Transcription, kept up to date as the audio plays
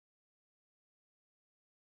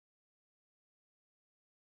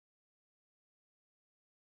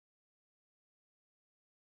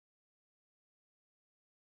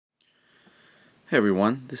Hey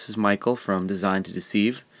everyone, this is Michael from Design to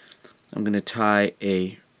Deceive. I'm going to tie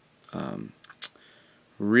a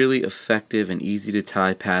really effective and easy to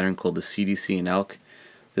tie pattern called the CDC Elk.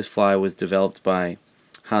 This fly was developed by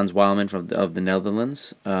Hans Weilenmann of the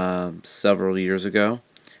Netherlands several years ago,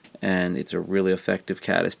 and it's a really effective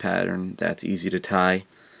caddis pattern that's easy to tie.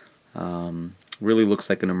 Really looks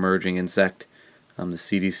like an emerging insect. The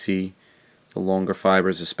CDC, the longer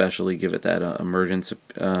fibers especially, give it that emergence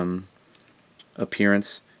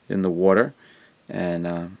appearance in the water, and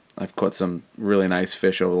I've caught some really nice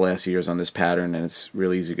fish over the last years on this pattern, and it's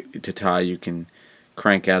really easy to tie. You can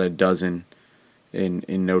crank out a dozen in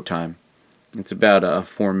no time. It's about a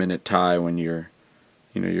 4-minute tie when you're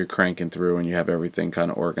cranking through and you have everything kind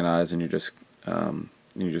of organized, and you just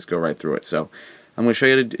go right through it. So I'm going to show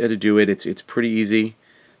you how to do it. It's pretty easy.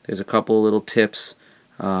 There's a couple of little tips.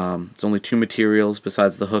 It's only 2 materials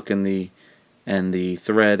besides the hook and the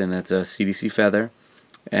thread, and that's a CDC Feather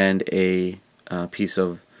and a piece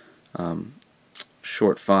of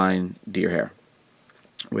short fine deer hair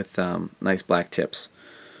with nice black tips.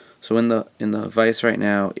 So in the vise right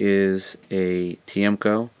now is a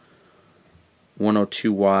Tiemco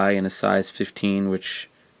 102Y in a size 15, which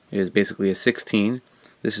is basically a 16.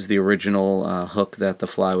 This is the original hook that the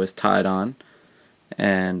fly was tied on,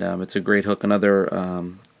 and it's a great hook. Another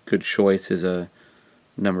good choice is a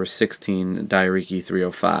number 16 Diariki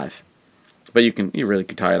 305, but you really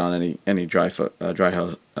could tie it on any dry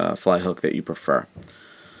fly hook that you prefer.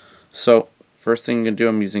 So first thing I'm gonna do,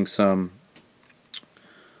 I'm using some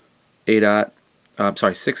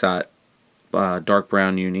 6/0 dark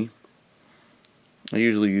brown uni. I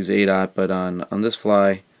usually use 8/0, but on this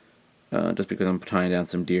fly, just because I'm tying down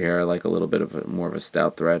some deer hair, I like a little bit of more of a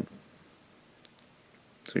stout thread.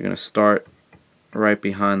 So you're gonna start right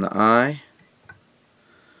behind the eye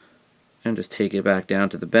and just take it back down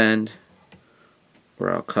to the bend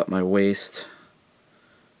where I'll cut my waist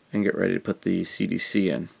and get ready to put the CDC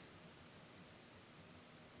in.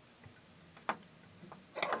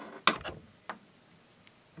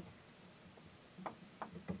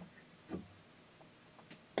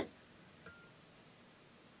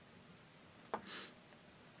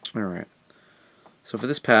 Alright, so for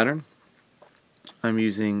this pattern I'm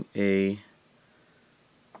using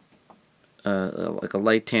like a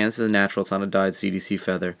light tan. This is a natural, it's not a dyed CDC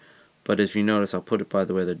feather, but as you notice, I'll put it by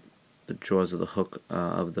the way the jaws of the hook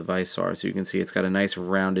of the vise are, so you can see it's got a nice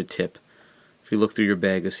rounded tip. If you look through your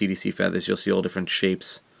bag of CDC feathers, you'll see all different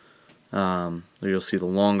shapes. You'll see the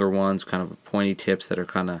longer ones, kind of pointy tips that are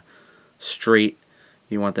kind of straight.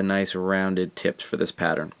 You want the nice rounded tips for this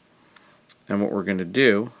pattern. And what we're going to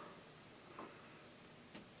do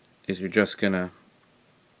is you're just going to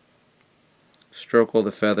stroke all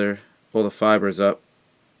the fibers up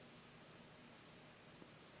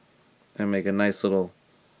and make a nice little,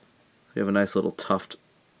 we have a nice little tuft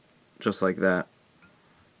just like that.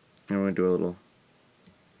 And we're going to do a little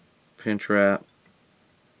pinch wrap.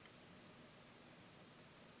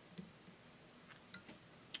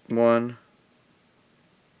 One,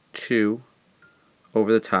 two,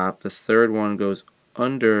 over the top. This third one goes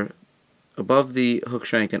above the hook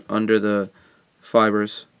shank and under the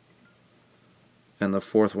fibers, and the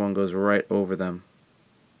fourth one goes right over them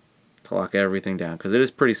to lock everything down, because it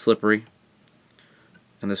is pretty slippery,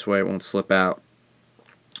 and this way it won't slip out.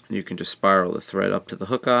 You can just spiral the thread up to the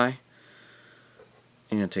hook eye,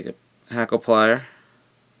 and take a hackle plier,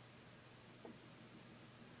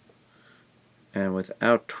 and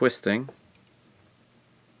without twisting,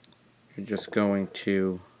 you're just going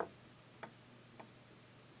to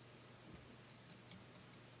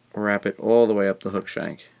wrap it all the way up the hook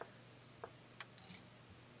shank.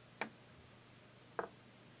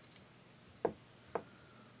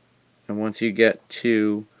 And once you get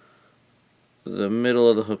to the middle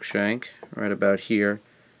of the hook shank, right about here,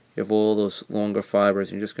 you have all those longer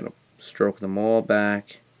fibers. You're just going to stroke them all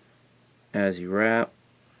back as you wrap.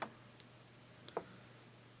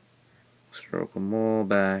 Stroke them all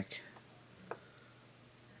back.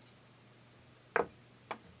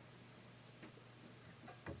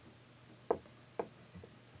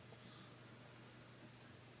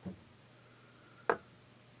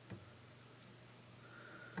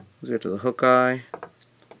 Let's get to the hook eye.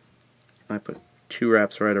 I put 2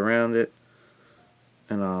 wraps right around it,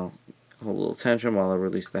 and I'll hold a little tension while I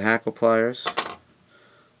release the hackle pliers.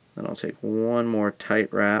 Then I'll take one more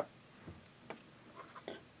tight wrap,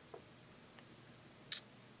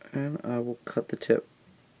 and I will cut the tip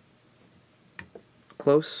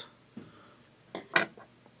close,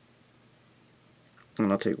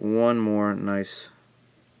 and I'll take one more nice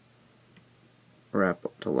wrap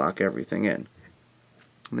to lock everything in.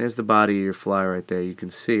 And there's the body of your fly right there. You can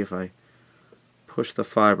see if I push the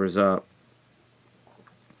fibers up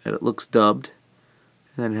that it looks dubbed,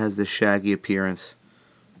 and then it has this shaggy appearance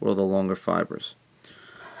with all the longer fibers.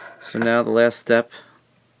 So now the last step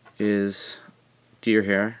is deer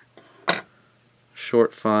hair.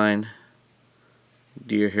 Short, fine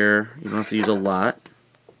deer hair. You don't have to use a lot.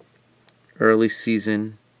 Early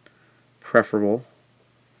season preferable.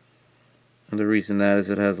 And the reason that is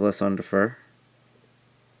it has less underfur.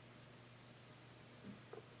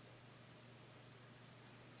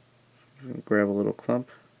 I'm going to grab a little clump.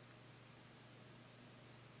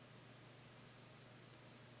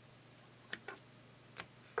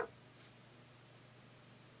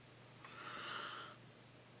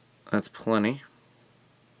 That's plenty.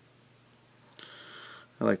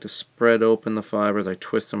 I like to spread open the fibers. I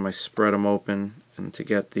twist them, I spread them open, and to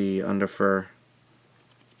get the underfur,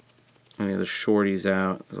 any of the shorties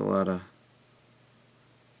out. There's a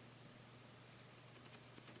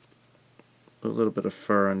little bit of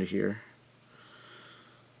fur under here.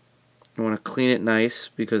 You want to clean it nice,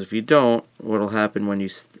 because if you don't, what'll happen when you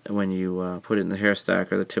put it in the hair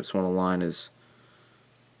stacker, the tips won't align as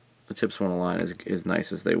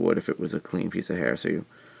nice as they would if it was a clean piece of hair. So you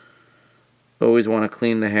always want to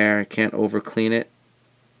clean the hair. You can't over clean it.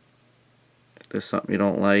 If there's something you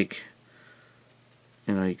don't like,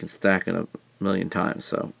 you can stack it a million times.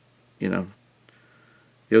 So, you'll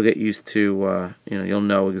get used to, you'll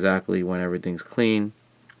know exactly when everything's clean.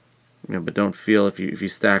 But don't feel if you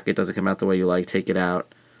stack it doesn't come out the way you like, take it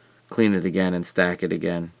out, clean it again, and stack it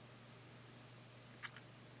again.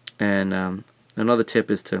 And another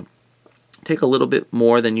tip is to take a little bit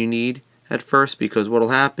more than you need at first, because what'll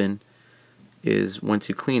happen is once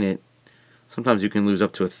you clean it, sometimes you can lose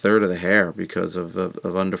up to 1/3 of the hair because of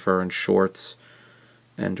underfur and shorts,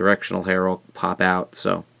 and directional hair will pop out,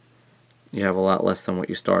 so you have a lot less than what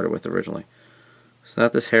you started with originally. So now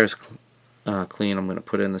that this hair is clean, I'm going to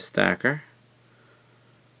put it in the stacker.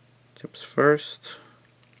 Tips first.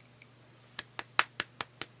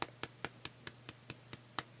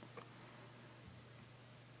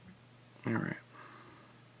 Alright.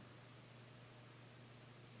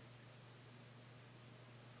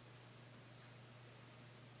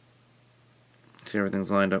 See,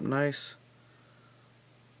 everything's lined up nice.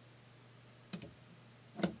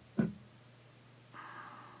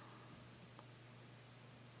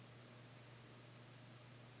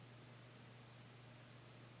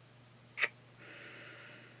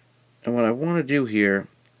 And what I want to do here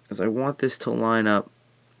is I want this to line up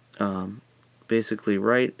basically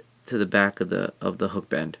right to the back of the hook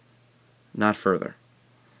bend, not further.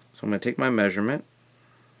 So I'm going to take my measurement.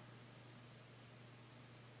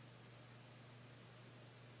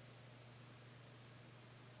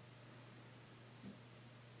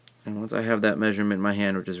 And once I have that measurement in my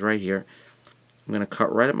hand, which is right here, I'm going to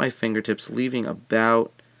cut right at my fingertips, leaving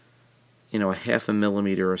about, a 1/2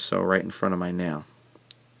 millimeter or so right in front of my nail.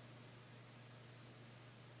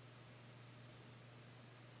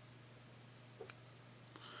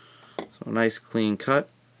 So a nice clean cut.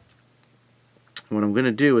 And what I'm going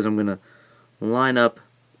to do is I'm going to line up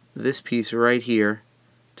this piece right here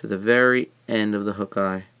to the very end of the hook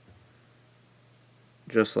eye,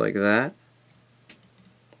 just like that.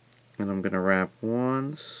 And I'm going to wrap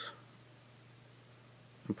once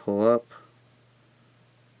and pull up,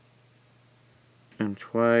 and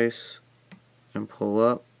twice and pull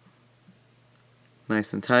up,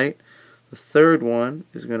 nice and tight. The third one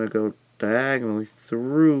is going to go diagonally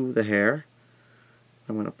through the hair.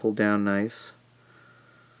 I'm going to pull down nice.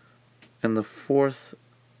 And the fourth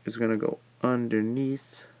is going to go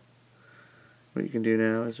underneath. What you can do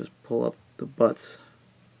now is just pull up the butts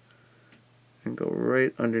and go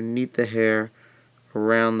right underneath the hair,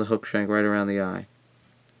 around the hook shank, right around the eye.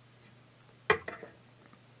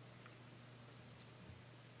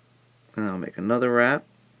 And I'll make another wrap.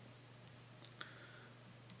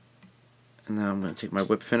 And now I'm going to take my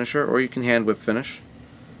whip finisher, or you can hand whip finish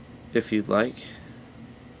if you'd like.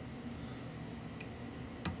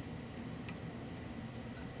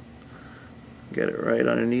 Get it right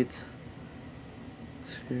underneath.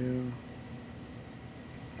 2,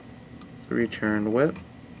 3 turn whip.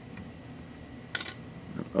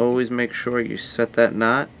 And always make sure you set that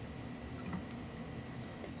knot.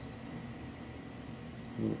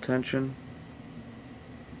 A little tension.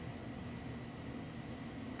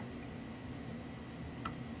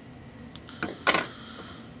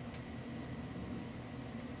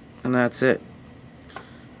 And that's it.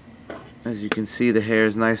 As you can see, the hair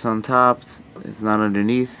is nice on top. It's not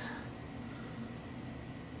underneath.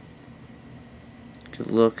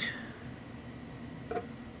 Good look.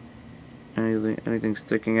 anything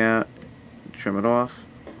sticking out, trim it off.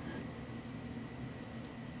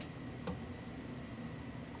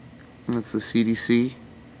 And that's the CDC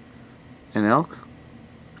and Elk.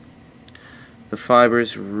 The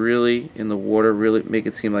fibers really in the water really make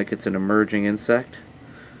it seem like it's an emerging insect.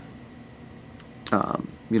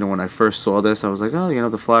 You know, when I first saw this, I was like, oh, you know,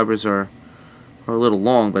 the fibers are a little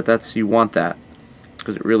long, but you want that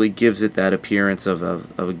because it really gives it that appearance of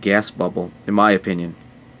a gas bubble, in my opinion.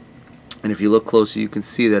 And if you look closer, you can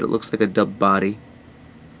see that it looks like a dub body.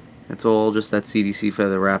 It's all just that CDC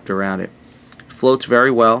feather wrapped around it. It floats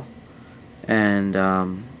very well, and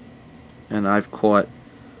I've caught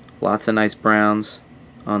lots of nice browns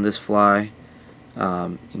on this fly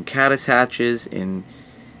in caddis hatches,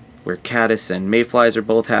 where caddis and mayflies are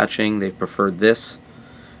both hatching. They've preferred this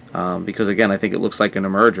because, again, I think it looks like an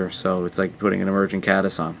emerger, so it's like putting an emerging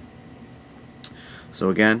caddis on. So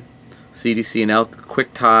again, CDC and Elk,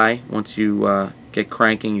 quick tie. Once you get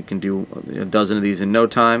cranking, you can do a dozen of these in no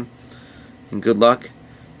time. And good luck.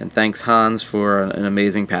 And thanks, Hans, for an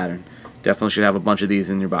amazing pattern. Definitely should have a bunch of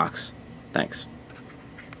these in your box. Thanks.